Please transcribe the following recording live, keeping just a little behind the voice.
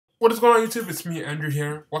What is going on YouTube? It's me, Andrew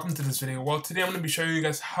here. Welcome to this video. Well, today I'm going to be showing you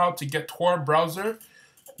guys how to get Tor browser.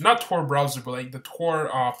 Not Tor browser, but like the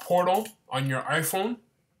Tor portal on your iPhone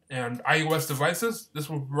and iOS devices.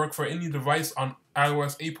 This will work for any device on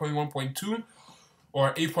iOS 8.1.2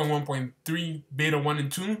 or 8.1.3 beta 1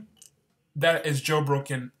 and 2 that is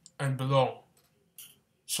jailbroken and below.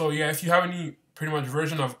 So yeah, if you have any pretty much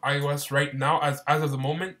version of iOS right now, as of the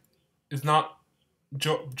moment, it's not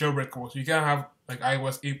jailbreakable. So you can't have like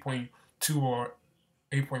iOS 8.2 or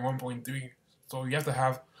 8.1.3. So you have to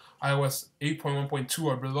have iOS 8.1.2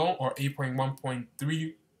 or below or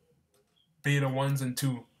 8.1.3 beta 1s and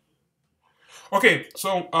 2. Okay,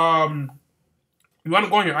 so you want to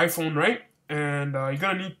go on your iPhone, right? And you're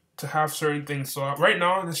going to need to have certain things. So right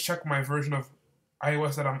now, let's check my version of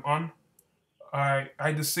iOS that I'm on.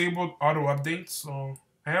 I disabled auto updates, so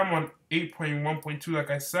I am on 8.1.2 like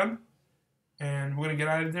I said. And we're going to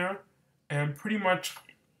get out of there. And pretty much,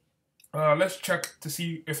 let's check to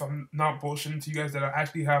see if I'm not bullshitting to you guys that I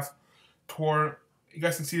actually have Tor. You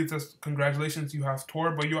guys can see it says, congratulations, you have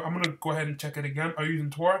Tor. But I'm going to go ahead and check it again. Are you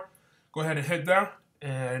using Tor? Go ahead and hit that.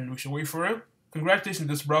 And we should wait for it. Congratulations,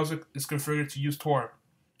 this browser is configured to use Tor.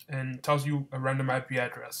 And tells you a random IP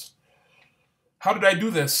address. How did I do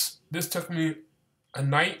this? This took me a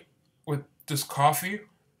night with just coffee.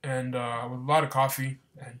 And with a lot of coffee.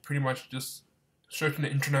 And pretty much just searching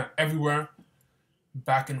the internet everywhere,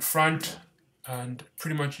 back and front, and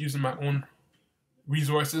pretty much using my own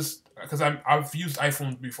resources because I've used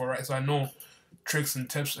iPhones before, right? So I know tricks and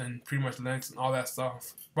tips and pretty much links and all that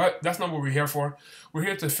stuff. But that's not what we're here for. We're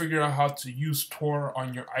here to figure out how to use Tor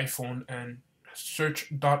on your iPhone and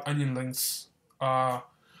search .onion links.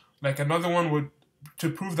 Like another one would, to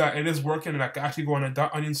prove that it is working and I can actually go on a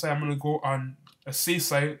 .onion site, I'm going to go on a safe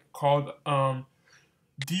site called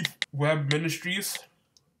Deep Web Ministries.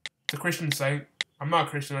 It's a Christian site. I'm not a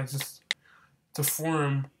Christian. It's a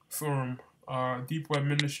forum. Deep Web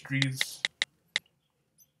Ministries.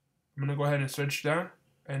 I'm gonna go ahead and search that,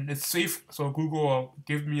 and it's safe. So Google will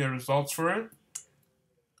give me results for it.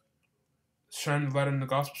 Shine the light in the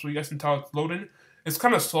gospel, so you guys can tell it's loading. It's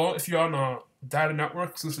kind of slow if you're on a data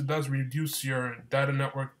network, since it does reduce your data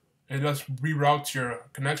network. It does reroute your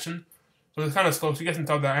connection. So it's kind of slow. So you guys can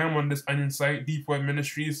tell that I am on this Onion site, Deep Web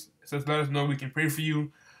Ministries. It says, let us know, we can pray for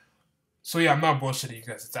you. So yeah, I'm not bullshitting you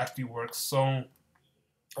guys. It actually works. So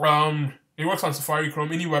it works on Safari,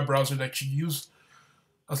 Chrome, any web browser that you use.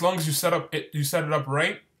 As long as you set it up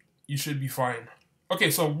right, you should be fine. Okay,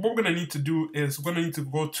 so what we're gonna need to do is we're gonna need to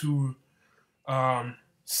go to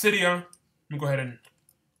Cydia. Let me go ahead and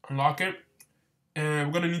unlock it. And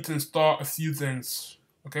we're gonna need to install a few things.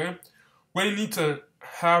 Okay? We're gonna need to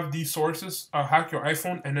have these sources, hack your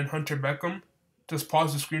iPhone, and then Hunter Beckham. Just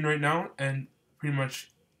pause the screen right now and pretty much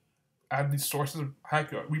add these sources.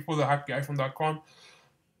 Hack your repo to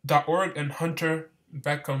hackyouriphone.com.org and Hunter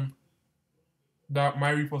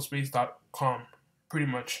Beckham.myrepospace.com. Pretty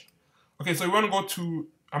much. Okay, so you want to go to.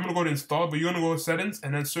 I'm gonna go to install, but you're gonna go to settings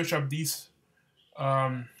and then search up these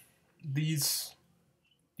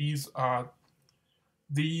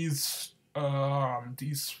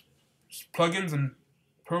plugins and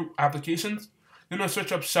applications. You're gonna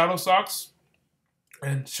search up Shadow Socks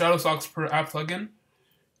and Shadow Socks per app plugin,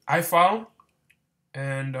 iFile,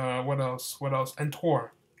 and what else? And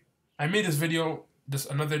Tor. I made this video. This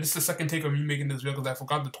is the second take of me making this video because I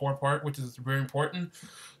forgot the Tor part, which is very important.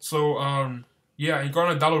 So yeah, you're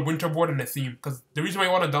gonna download Winterboard and a theme. Because the reason why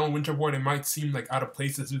you want to download Winterboard, it might seem like out of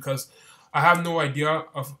place, is because I have no idea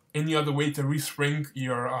of any other way to respring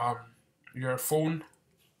your phone.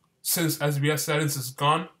 Since SBS settings is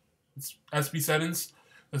gone, SB settings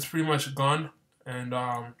is pretty much gone, and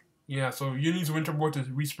yeah, so you need Winterboard to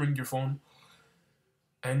respring your phone.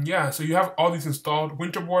 And yeah, so you have all these installed: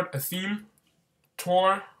 Winterboard, a theme,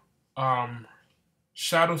 Tor,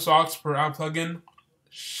 Shadow Socks per app plugin,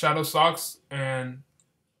 Shadow Socks, and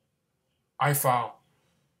iFile.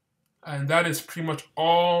 And that is pretty much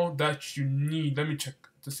all that you need. Let me check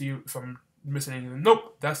to see if I'm missing anything.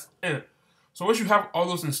 Nope, that's it. So once you have all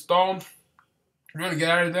those installed, you want to get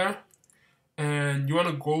out of there, and you want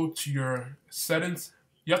to go to your settings.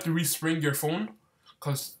 You have to respring your phone,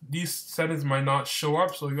 because these settings might not show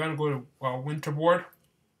up. So you want to go to Winterboard.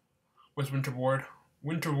 What's Winterboard?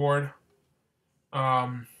 Winterboard.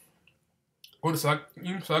 Go to select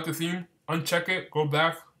the theme, uncheck it, go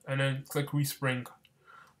back, and then click respring.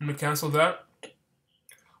 I'm going to cancel that.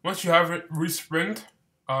 Once you have it respringed,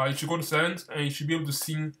 you should go to settings, and you should be able to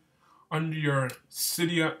see under your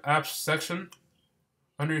Cydia apps section.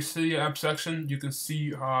 Under your Cydia app section, you can see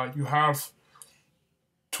you have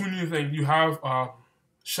two new things. You have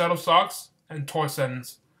Shadow Socks and Tor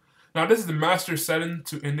settings. Now this is the master setting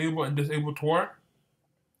to enable and disable Tor.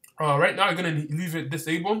 Right now I'm gonna leave it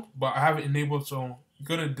disabled, but I have it enabled, so you're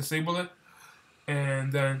gonna disable it.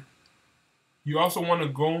 And then you also want to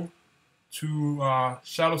go to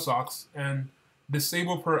Shadowsocks and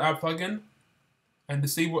disable per app plugin and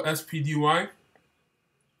disable SPDY.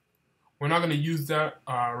 We're not going to use that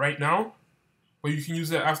right now, but you can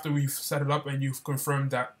use it after we've set it up and you've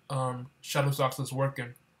confirmed that Shadowsocks is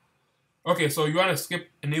working. Okay, so you want to skip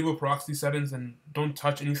enable proxy settings and don't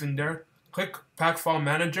touch anything there. Click Pack File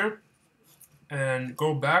Manager and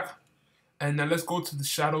go back. And then let's go to the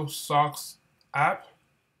Shadowsocks app.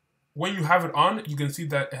 When you have it on, you can see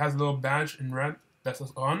that it has a little badge in red that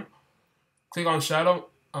says on. Click on Shadow,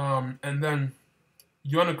 and then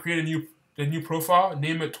you want to create a new profile,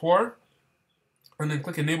 name it Tor, and then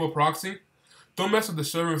click Enable Proxy. Don't mess with the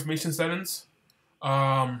server information settings. You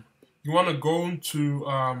want to go to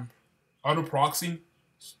Auto Proxy,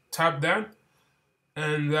 tap that,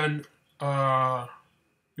 and then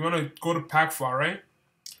you want to go to pack file, right?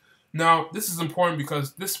 Now, this is important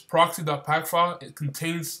because this proxy.pack file, it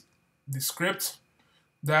contains the script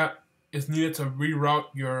that is needed to reroute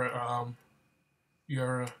you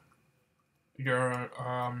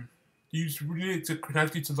need to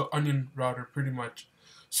connect you to the Onion router pretty much.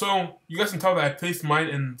 So you guys can tell that I placed mine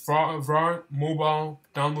in var mobile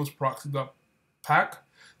downloads proxy.pack.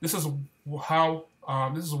 This is how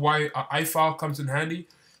this is why iFile comes in handy.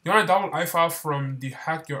 You want to download iFile from the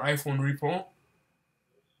Hack Your iPhone repo,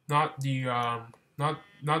 not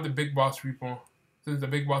the Big Boss repo. This is the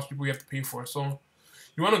Big Boss repo you have to pay for. So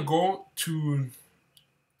you want to go to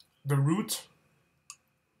the root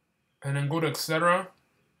and then go to etc.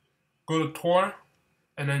 Go to Tor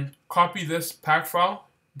and then copy this pack file.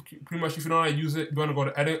 Pretty much, if you don't know how to use it, you want to go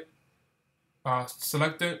to edit,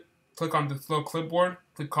 select it, click on this little clipboard,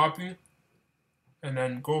 click copy, and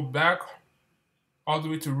then go back all the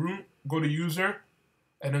way to root, go to user,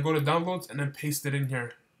 and then go to downloads, and then paste it in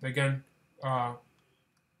here. Again,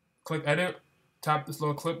 click edit, tap this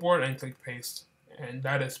little clipboard, and click paste. And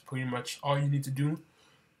that is pretty much all you need to do.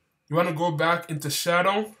 You want to go back into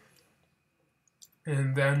Shadow,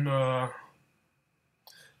 and then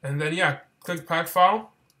yeah, click pack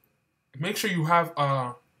file. Make sure you have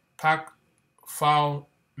a pack file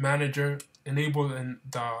manager enabled in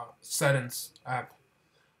the settings app.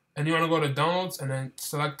 And you want to go to downloads and then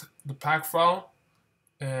select the pack file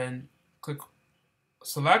and click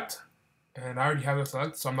select. And I already have it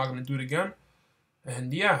selected, so I'm not going to do it again.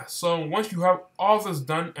 And yeah, so once you have all this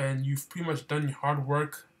done and you've pretty much done your hard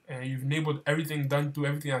work and you've enabled everything, done through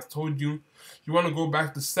everything I've told you, you want to go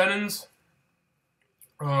back to settings,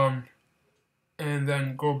 and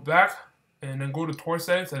then go back and then go to Tor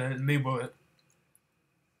settings and then enable it.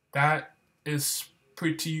 That is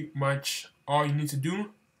pretty much all you need to do.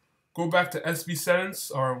 Go back to SB settings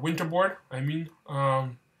or Winterboard.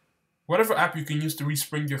 Whatever app you can use to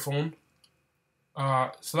respring your phone.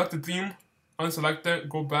 Select the theme, unselect it,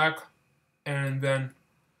 go back, and then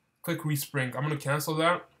click respring. I'm gonna cancel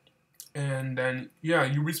that, and then yeah,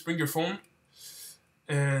 you respring your phone,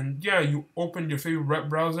 and yeah, you open your favorite web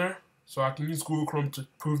browser. So I can use Google Chrome to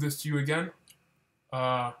prove this to you again.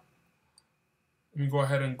 Let me go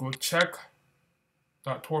ahead and go check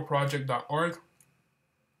 .torproject.org.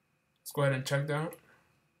 Let's go ahead and check that.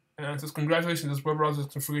 And it says, congratulations, this web browser is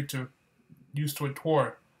configured to use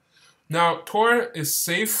Tor. Now, Tor is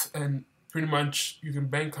safe and pretty much you can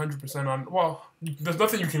bank 100% on. Well, there's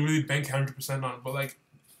nothing you can really bank 100% on, but like,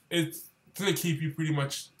 it's going to keep you pretty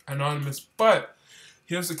much anonymous. But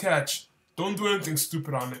here's the catch. Don't do anything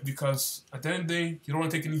stupid on it, because at the end of the day, you don't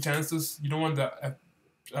want to take any chances. You don't want the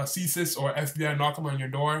CSIS or FBI knocking on your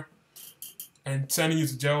door and sending you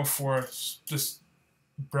to jail for just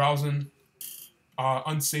browsing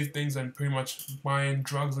unsafe things and pretty much buying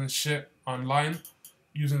drugs and shit online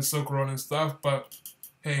using Silk Road and stuff. But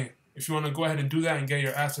hey, if you want to go ahead and do that and get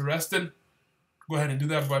your ass arrested, go ahead and do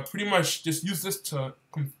that. But pretty much just use this to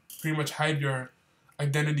pretty much hide your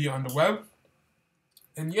identity on the web.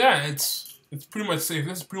 And yeah, it's pretty much safe.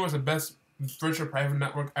 This is pretty much the best virtual private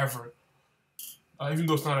network ever. Even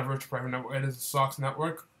though it's not a virtual private network, it is a SOCKS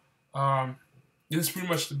network. This is pretty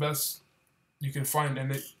much the best you can find,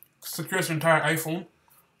 and it secures your entire iPhone.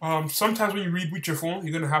 Sometimes when you reboot your phone,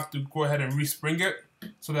 you're gonna have to go ahead and respring it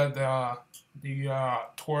so that the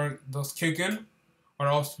Tor does kick in, or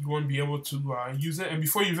else you won't be able to use it. And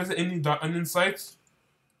before you visit any .onion sites,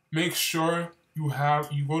 make sure you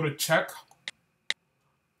go to check.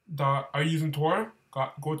 Are you using Tor?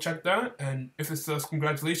 Go check that, and if it says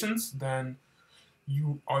congratulations, then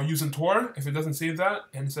you are using Tor. If it doesn't say that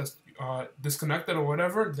and it says disconnected or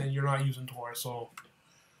whatever, then you're not using Tor. So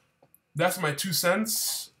that's my 2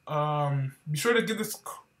 cents. Be sure to give this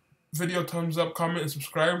video a thumbs up, comment, and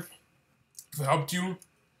subscribe if it helped you.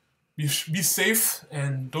 Be safe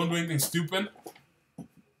and don't do anything stupid.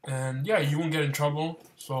 And yeah, you won't get in trouble.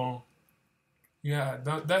 So yeah,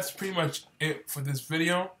 that's pretty much it for this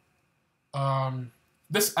video.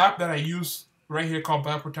 This app that I use right here called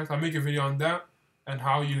Bad Protect, I'll make a video on that and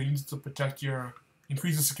how you use it to protect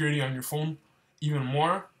increase the security on your phone even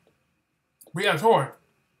more. But yeah, Tor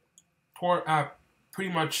app,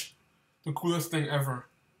 pretty much the coolest thing ever.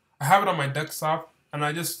 I have it on my desktop, and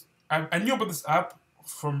I knew about this app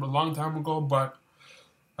from a long time ago, but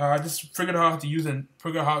I just figured out how to use it and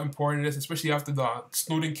figured out how important it is, especially after the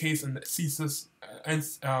Snowden case and the CSIS,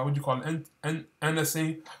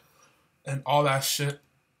 NSA, and all that shit.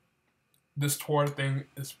 This Tor thing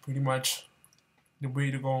is pretty much the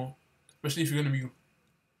way to go, especially if you're gonna be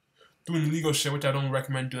doing illegal shit, which I don't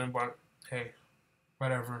recommend doing, but hey,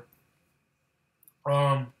 whatever.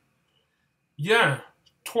 Yeah,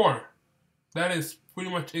 Tor. That is pretty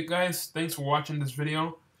much it, guys. Thanks for watching this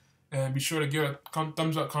video. And be sure to give a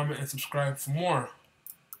thumbs up, comment, and subscribe for more.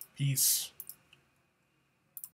 Peace.